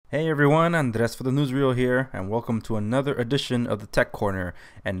Hey everyone, Andres for the Newsreel here, and welcome to another edition of the Tech Corner.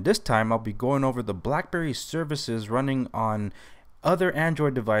 And this time I'll be going over the BlackBerry services running on other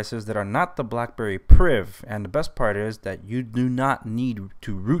Android devices that are not the BlackBerry Priv. And the best part is that you do not need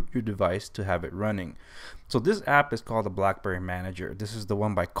to root your device to have it running. So this app is called the Blackberry Manager. This is the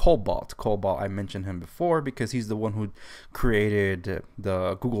one by Cobalt. Cobalt, I mentioned him before because he's the one who created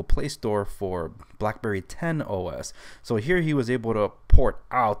the Google Play Store for BlackBerry 10 OS. So here he was able to port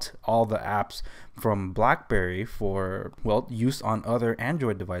out all the apps from BlackBerry for, well, use on other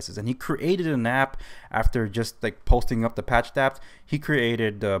Android devices. And he created an app after just like posting up the patched apps. He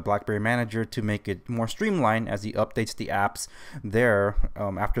created the BlackBerry Manager to make it more streamlined as he updates the apps there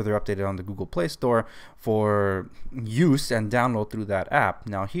after they're updated on the Google Play Store for use and download through that app.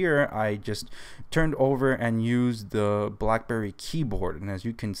 Now here I just turned over and used the BlackBerry keyboard, and as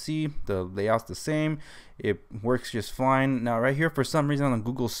you can see, the layout's the same. It works just fine. Now right here, for some reason on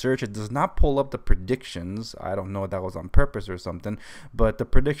Google search, it does not pull up the predictions. I don't know if that was on purpose or something, but the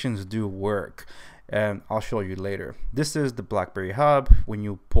predictions do work, and I'll show you later. This is the BlackBerry Hub. When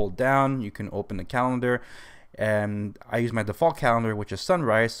you pull down, you can open the calendar, and I use my default calendar, which is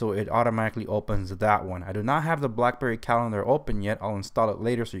sunrise, so it automatically opens that one. I do not have the BlackBerry calendar open yet. I'll install it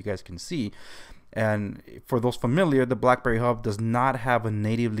later so you guys can see. And for those familiar, the BlackBerry Hub does not have a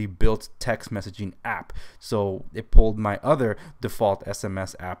natively built text messaging app, so it pulled my other default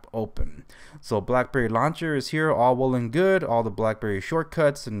SMS app open. So BlackBerry Launcher is here, all well and good. All the BlackBerry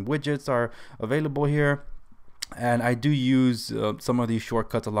shortcuts and widgets are available here. And I do use some of these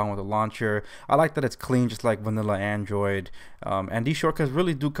shortcuts along with the launcher. I like that it's clean, just like vanilla Android. And these shortcuts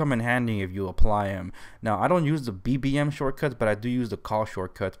really do come in handy if you apply them. Now, I don't use the BBM shortcuts, but I do use the call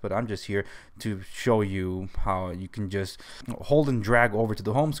shortcuts. But I'm just here to show you how you can just hold and drag over to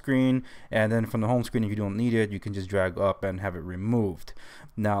the home screen. And then from the home screen, if you don't need it, you can just drag up and have it removed.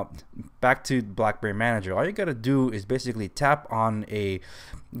 Now, back to BlackBerry Manager. All you got to do is basically tap on a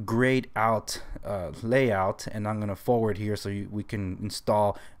grayed out layout, and I'm going to forward here so we can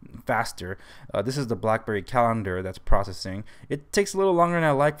install faster. This is the BlackBerry Calendar that's processing. It takes a little longer than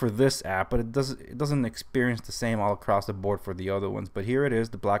I like for this app, but it doesn't experience the same all across the board for the other ones. But here it is,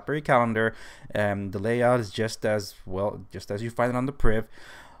 the BlackBerry Calendar, and the layout is just as well, just as you find it on the Priv.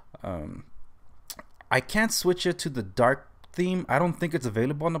 I can't switch it to the dark theme. I don't think it's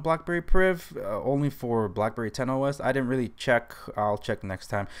available on the BlackBerry Priv, only for BlackBerry 10 OS. I didn't really check. I'll check next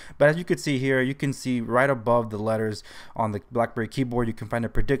time. But as you can see here, you can see right above the letters on the BlackBerry keyboard, you can find the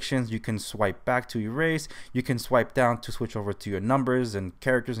predictions. You can swipe back to erase. You can swipe down to switch over to your numbers and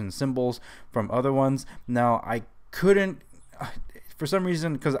characters and symbols from other ones. Now, I couldn't, for some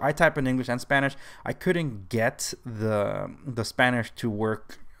reason, because I type in English and Spanish, I couldn't get the Spanish to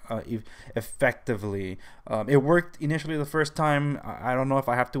work effectively. It worked initially the first time. I don't know if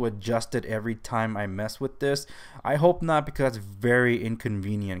I have to adjust it every time I mess with this. I hope not, because that's very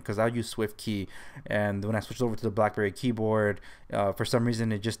inconvenient, because I use Swift key, and when I switched over to the BlackBerry keyboard, for some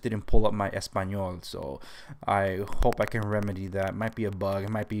reason it just didn't pull up my Espanol. So I hope I can remedy that. It might be a bug. It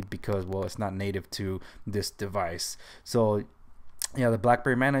might be because, well, it's not native to this device. So yeah, the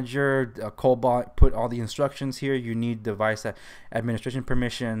BlackBerry Manager, Cobalt, put all the instructions here. You need device administration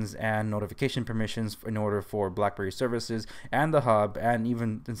permissions and notification permissions in order for BlackBerry Services and the Hub, and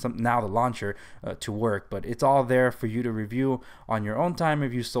even now the launcher to work. But it's all there for you to review on your own time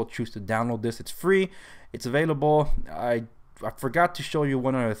if you so choose to download this. It's free. It's available. I forgot to show you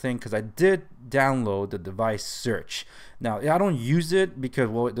one other thing, because I did download the device search. Now, I don't use it because,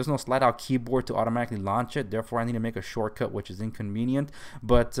 well, there's no slide out keyboard to automatically launch it. Therefore, I need to make a shortcut, which is inconvenient.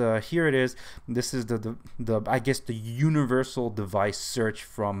 But here it is. This is the I guess the universal device search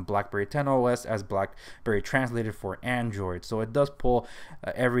from BlackBerry 10 OS as BlackBerry translated for Android. So it does pull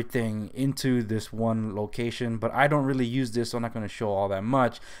everything into this one location, but I don't really use this, so I'm not going to show all that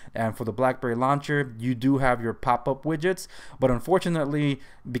much. And for the BlackBerry launcher, you do have your pop-up widgets, but unfortunately,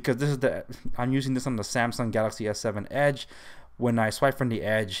 because this is I'm using this on the Samsung Galaxy S7 Edge, when I swipe from the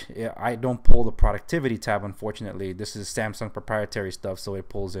edge, I don't pull the productivity tab, unfortunately. This is Samsung proprietary stuff, so it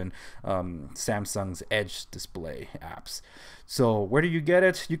pulls in Samsung's Edge display apps. So where do you get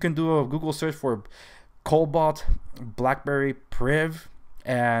it? You can do a Google search for Cobalt BlackBerry Priv,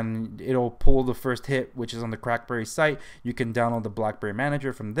 and it'll pull the first hit, which is on the CrackBerry site. You can download the BlackBerry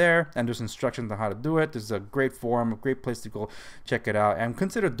Manager from there, and there's instructions on how to do it. This is a great forum, a great place to go check it out, and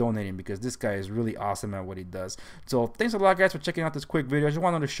consider donating, because this guy is really awesome at what he does. So thanks a lot, guys, for checking out this quick video. I just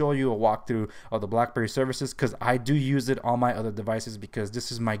wanted to show you a walkthrough of the BlackBerry Services, because I do use it on my other devices, because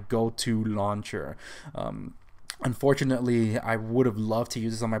this is my go-to launcher. Unfortunately, I would have loved to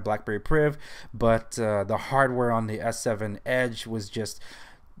use this on my BlackBerry Priv, but the hardware on the S7 Edge was just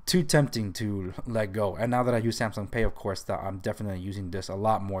too tempting to let go. And now that I use Samsung Pay, of course, that I'm definitely using this a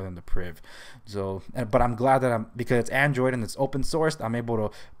lot more than the Priv. So, but I'm glad that because it's Android and it's open sourced, I'm able to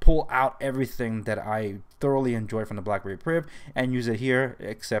pull out everything that I thoroughly enjoy from the BlackBerry Priv and use it here,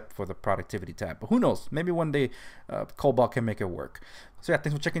 except for the productivity tab. But who knows? Maybe one day Cobalt can make it work. So yeah,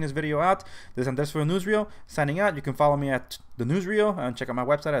 thanks for checking this video out. This is Andres for the Newsreel, signing out. You can follow me at the Newsreel and check out my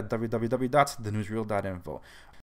website at www.thenewsreel.info.